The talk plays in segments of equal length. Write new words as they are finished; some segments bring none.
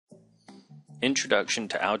Introduction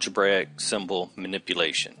to Algebraic Symbol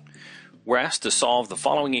Manipulation. We're asked to solve the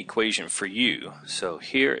following equation for u. So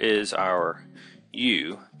here is our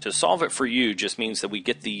u. To solve it for u just means that we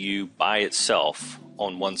get the u by itself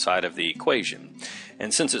on one side of the equation.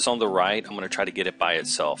 And since it's on the right, I'm going to try to get it by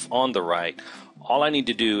itself on the right. All I need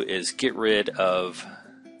to do is get rid of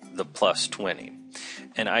the plus 20.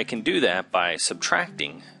 And I can do that by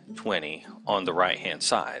subtracting 20 on the right hand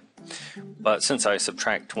side. But since I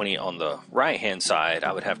subtract 20 on the right hand side,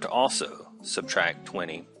 I would have to also subtract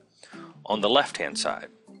 20 on the left hand side.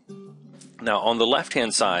 Now on the left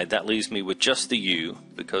hand side, that leaves me with just the u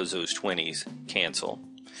because those 20s cancel.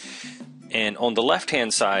 And on the left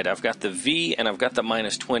hand side, I've got the v and I've got the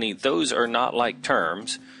minus 20. Those are not like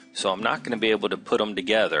terms, so I'm not going to be able to put them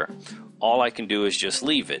together. All I can do is just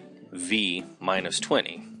leave it, v minus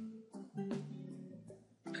 20.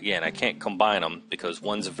 Again, I can't combine them because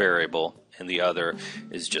one's a variable and the other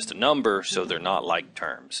is just a number, so they're not like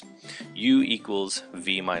terms. U equals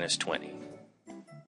v minus 20.